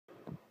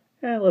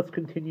And let's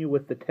continue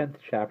with the 10th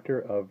chapter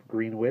of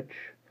Greenwitch.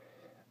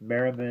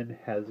 Merriman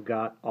has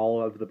got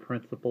all of the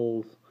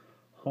principals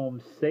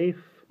home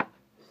safe.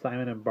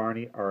 Simon and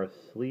Barney are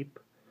asleep,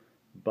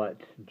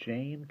 but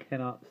Jane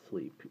cannot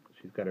sleep.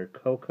 She's got her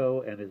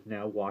cocoa and is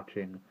now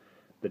watching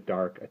the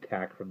dark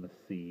attack from the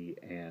sea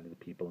and the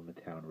people in the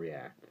town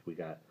react. We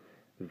got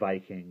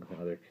Vikings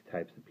and other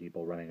types of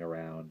people running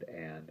around,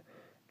 and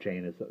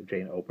Jane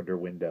opened her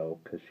window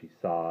because she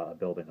saw a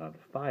building on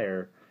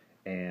fire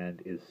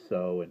and is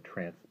so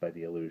entranced by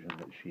the illusion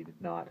that she did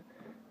not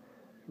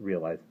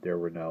realize there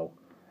was no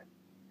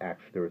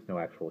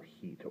actual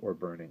heat or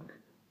burning.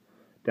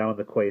 Down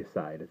the quay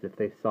side, as if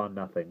they saw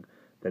nothing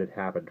that had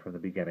happened from the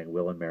beginning,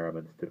 Will and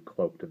Merriman stood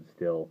cloaked and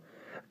still.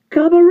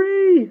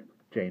 "Gummery!"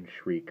 Jane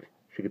shrieked.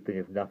 She could think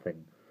of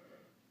nothing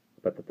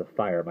but that the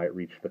fire might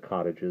reach the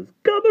cottages.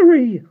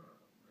 "Gummery!"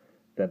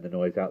 Then the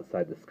noise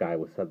outside the sky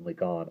was suddenly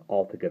gone,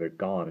 altogether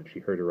gone, and she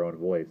heard her own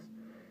voice,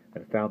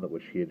 and found that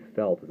what she had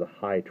felt as a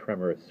high,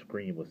 tremorous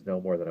scream was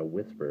no more than a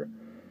whisper.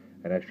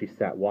 And as she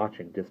sat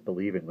watching,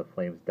 disbelieving, the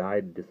flames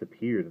died and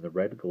disappeared, and the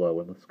red glow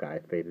in the sky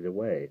faded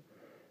away.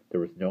 There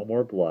was no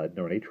more blood,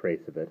 nor any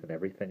trace of it, and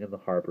everything in the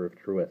harbor of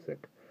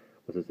Truessic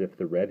was as if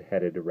the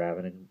red-headed,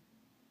 ravening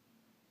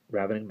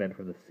men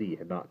from the sea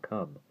had not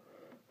come.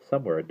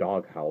 Somewhere a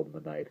dog howled in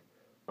the night.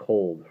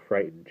 Cold,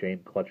 frightened,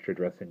 Jane clutched her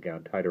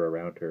dressing-gown tighter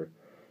around her.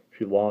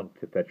 She longed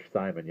to fetch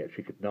Simon, yet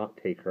she could not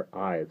take her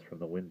eyes from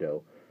the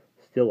window.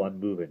 Still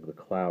unmoving, the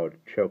cloud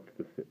cloaked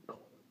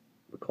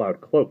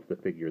the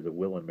figures of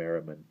Will and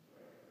Merriman.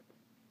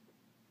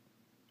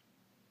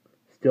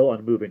 Still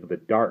unmoving, the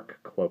dark,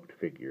 cloaked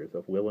figures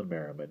of Will and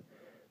Merriman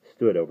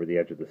stood over the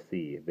edge of the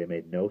sea. They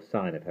made no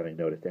sign of having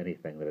noticed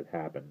anything that had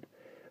happened.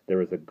 There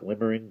was a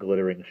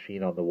glittering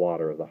sheen on the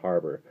water of the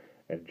harbor,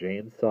 and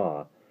Jane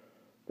saw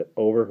that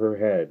over her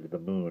head the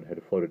moon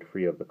had floated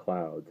free of the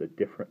clouds. A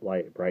different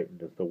light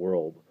brightened as the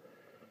world,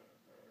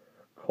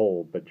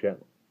 cold but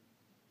gentle.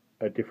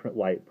 A different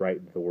light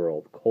brightened the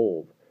world,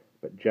 cold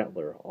but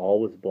gentler.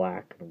 All was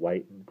black and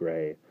white and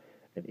gray,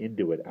 and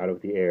into it, out of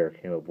the air,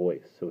 came a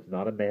voice. It was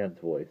not a man's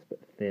voice, but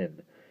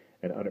thin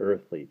and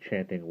unearthly,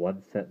 chanting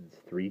one sentence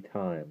 3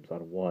 times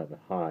on one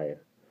high,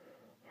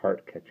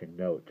 heart-catching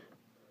note.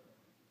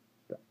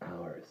 "The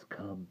hour is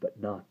come, but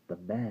not the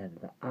man.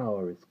 The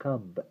hour is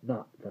come, but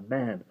not the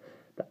man.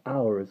 The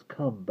hour is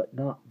come, but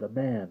not the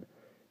man."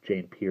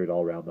 Jane peered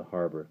all round the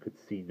harbor, could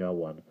see no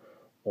one,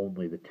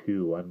 only the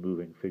 2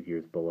 unmoving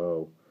figures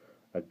below.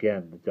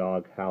 Again the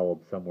dog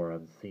howled somewhere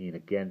unseen.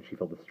 Again she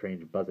felt a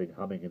strange buzzing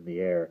humming in the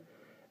air.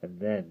 And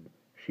then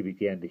she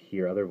began to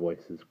hear other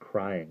voices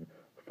crying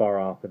far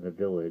off in the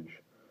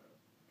village.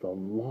 "The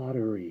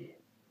lottery!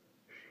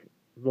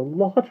 The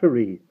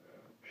lottery!"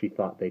 she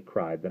thought they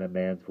cried. Then a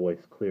man's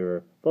voice,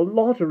 clearer. "The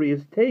lottery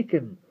is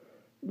taken!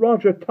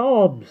 Roger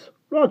Toms!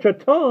 Roger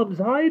Toms!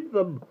 Hide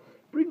them!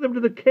 Bring them to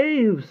the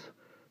caves!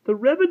 The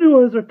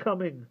revenuers are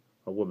coming!"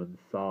 A woman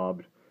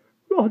sobbed.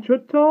 "Roger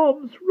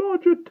Toms!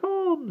 Roger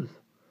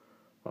Toms!"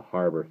 A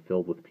harbor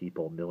filled with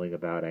people milling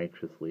about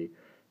anxiously,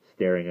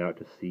 staring out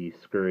to sea,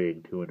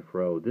 scurrying to and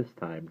fro. This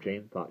time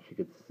Jane thought she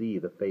could see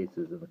the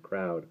faces in the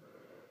crowd.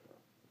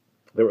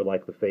 They were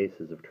like the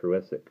faces of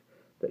Truessic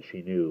that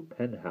she knew: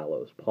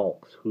 Penhallows,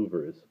 Palks,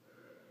 Hoovers,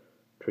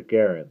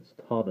 Tregarrans,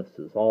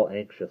 Thomases, all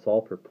anxious,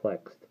 all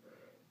perplexed,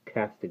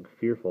 casting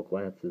fearful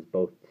glances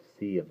both to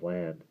sea and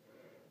land.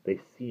 They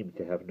seemed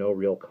to have no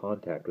real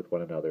contact with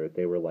one another.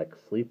 They were like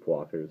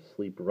sleepwalkers,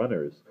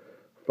 sleep-runners,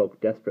 folk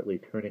desperately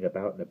turning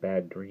about in a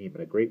bad dream,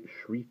 and a great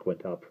shriek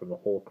went up from the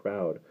whole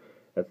crowd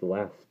as the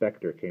last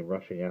spectre came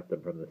rushing at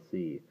them from the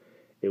sea.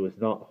 It was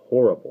not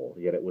horrible,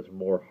 yet it was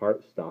more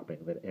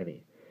heart-stopping than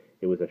any.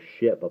 It was a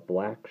ship, a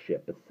black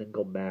ship, a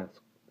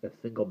single-masted,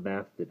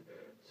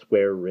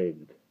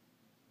 square-rigged,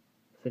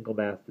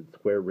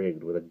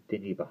 with a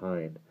dinghy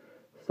behind.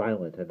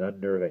 Silent and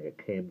unnerving, it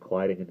came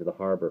gliding into the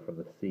harbor from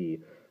the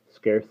sea,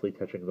 scarcely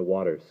touching the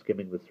water,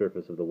 skimming the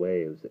surface of the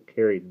waves. It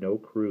carried no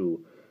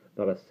crew.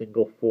 Not a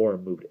single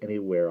form moved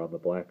anywhere on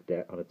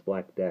its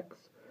black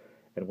decks.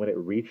 And when it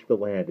reached the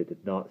land, it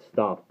did not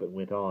stop, but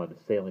went on,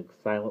 sailing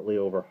silently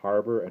over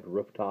harbor and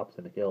rooftops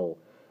and hill,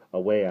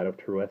 away out of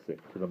Truessic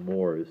to the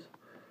moors.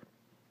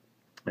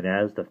 And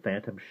as the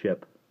phantom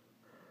ship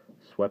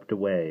swept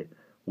away,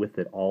 with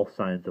it all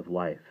signs of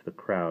life, the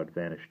crowd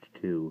vanished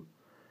too.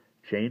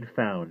 Jane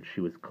found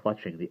she was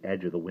clutching the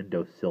edge of the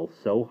window-sill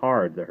so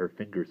hard that her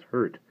fingers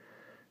hurt.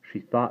 She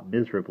thought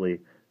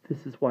miserably,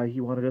 "This is why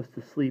he wanted us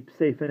to sleep,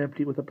 safe and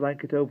empty, with a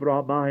blanket over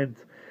our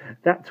minds.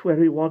 That's where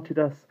he wanted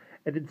us,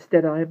 and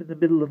instead I am in the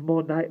middle of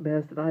more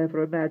nightmares than I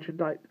ever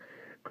imagined I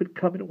could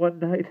come in one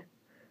night.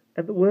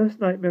 And the worst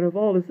nightmare of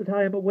all is that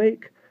I am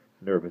awake."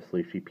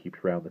 Nervously she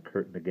peeped round the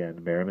curtain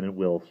again. Merriman and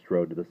Will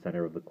strode to the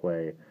center of the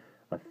quay.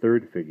 A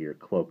third figure,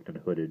 cloaked and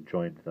hooded,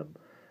 joined them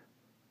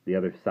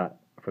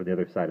from the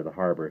other side of the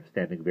harbor.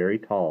 Standing very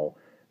tall,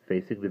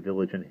 facing the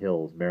village and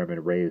hills,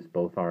 Merriman raised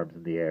both arms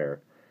in the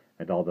air,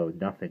 and although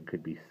nothing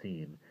could be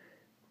seen,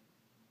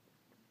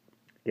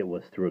 it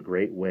was as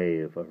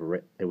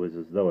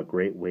though a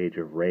great wave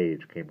of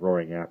rage came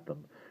roaring at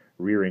them,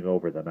 rearing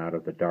over them out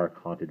of the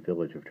dark, haunted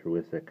village of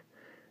Trewisic.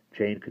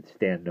 Jane could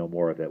stand no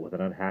more of it. With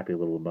an unhappy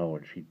little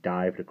moan, she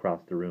dived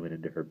across the room and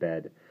into her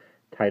bed.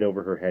 Tight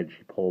over her head,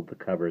 she pulled the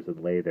covers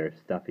and lay there,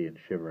 stuffy and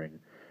shivering.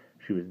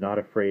 She was not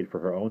afraid for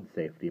her own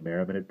safety.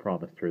 Merriman had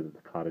promised her that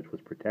the cottage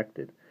was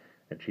protected,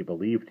 and she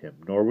believed him.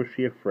 Nor was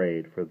she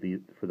afraid for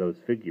those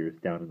figures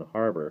down in the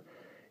harbor.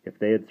 If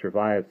they had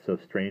survived so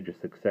strange a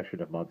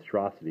succession of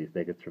monstrosities,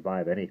 they could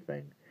survive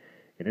anything.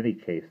 In any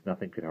case,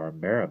 nothing could harm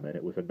Merriman.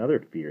 It was another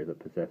fear that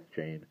possessed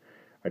Jane,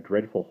 a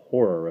dreadful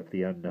horror of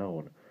the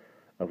unknown,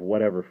 of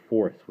whatever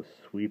force was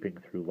sweeping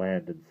through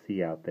land and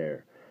sea out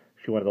there.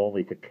 She wanted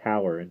only to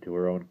cower into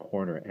her own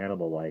corner,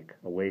 animal-like,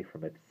 away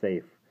from it,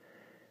 safe.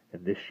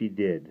 And this she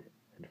did,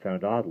 and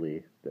found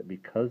oddly that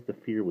because the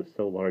fear was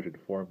so large and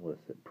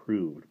formless, it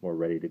proved more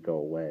ready to go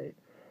away.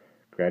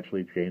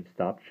 Gradually Jane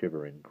stopped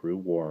shivering, grew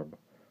warm,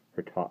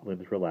 her taut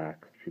limbs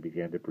relaxed, she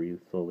began to breathe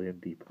slowly and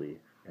deeply,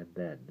 and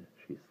then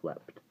she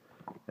slept.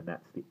 And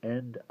that's the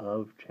end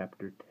of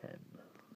Chapter 10.